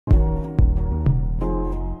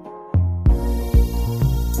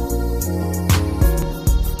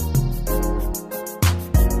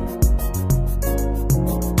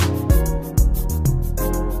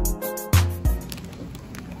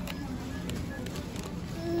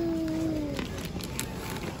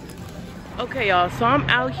Okay, y'all, so I'm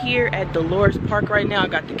out here at Dolores Park right now. I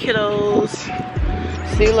got the kiddos.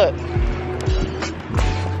 See, look.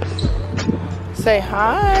 Say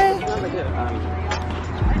hi.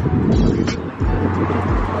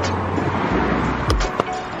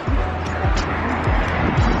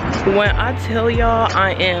 When I tell y'all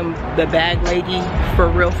I am the bag lady, for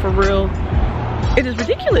real, it is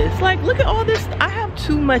ridiculous. Like, look at all this. I have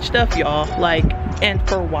too much stuff, y'all. Like, and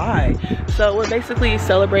for why? So we're basically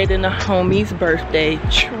celebrating a homie's birthday.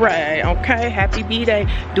 Try, okay? Happy B-Day.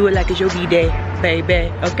 Do it like it's your B-Day,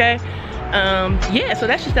 baby, okay? Yeah, so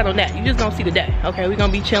that's just that on that. You just don't see the day, okay? We're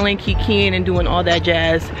gonna be chilling, kikiing, and doing all that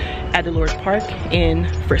jazz at Dolores Park in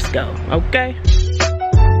Frisco, okay?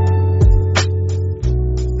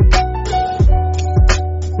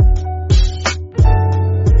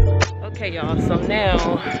 Okay, y'all, so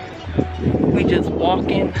now we just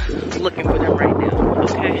walking, looking for them right now,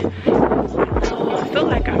 okay? Oh, I feel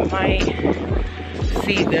like I might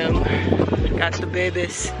see them. Got the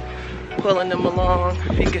babies, pulling them along.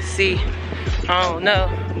 You can see, I don't know,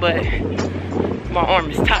 but my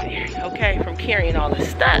arm is tired, okay, from carrying all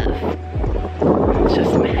this stuff. It's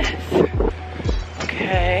just a mess.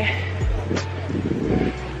 Okay.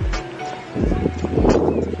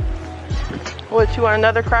 What, you want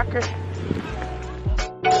another cracker?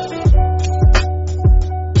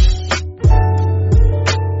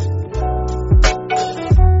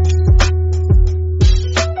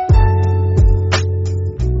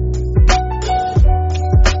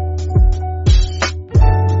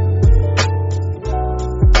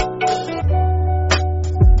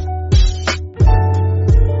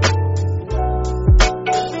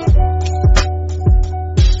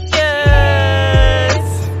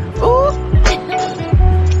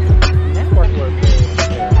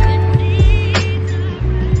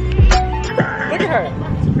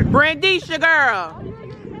 Brandisha, girl,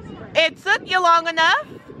 it took you long enough.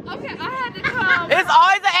 Okay, I had to come. It's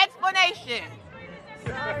always an explanation.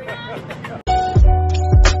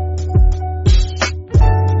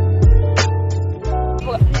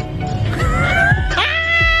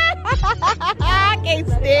 I can't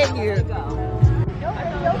stand you.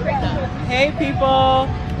 Hey people,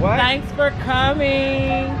 thanks for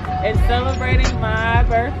coming and celebrating my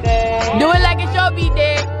birthday. Do it like it's your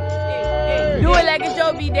B-Day. Do it like it's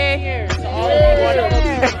your B-Day.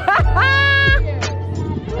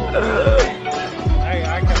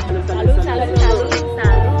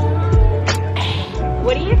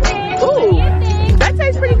 What do you think? Ooh, that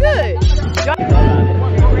tastes pretty good.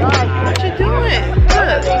 What you doing?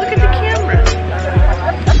 Look at the camera.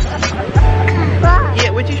 Yeah,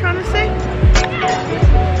 what you trying to say?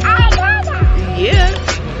 Yeah.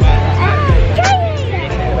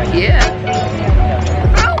 Yeah.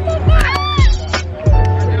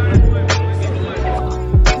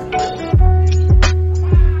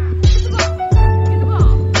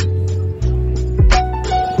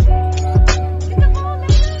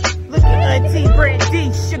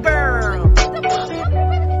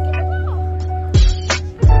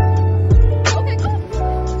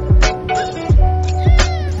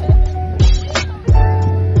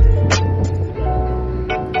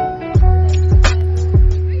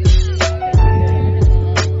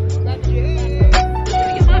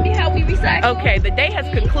 Okay, the day has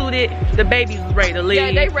concluded. The babies was ready to leave.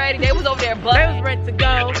 Yeah, they ready. They was over there buzzing. They was ready to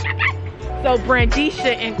go. So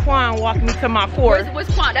Brandisha and Quan walked me to my fort. Where's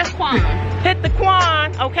Quan? That's Quan. Hit the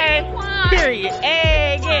Quan, okay? Quan. Period.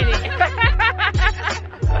 Hey, get it.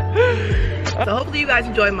 So hopefully you guys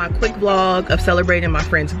enjoyed my quick vlog of celebrating my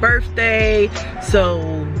friend's birthday.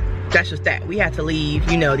 So that's just that. We had to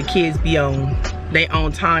leave. You know, the kids be on their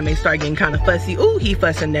own time. They start getting kind of fussy. Ooh, he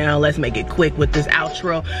fussing now. Let's make it quick with this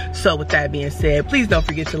outro. So with that being said, please don't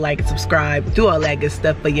forget to like and subscribe. Do all that good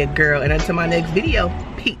stuff for your girl. And until my next video,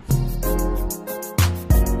 peace.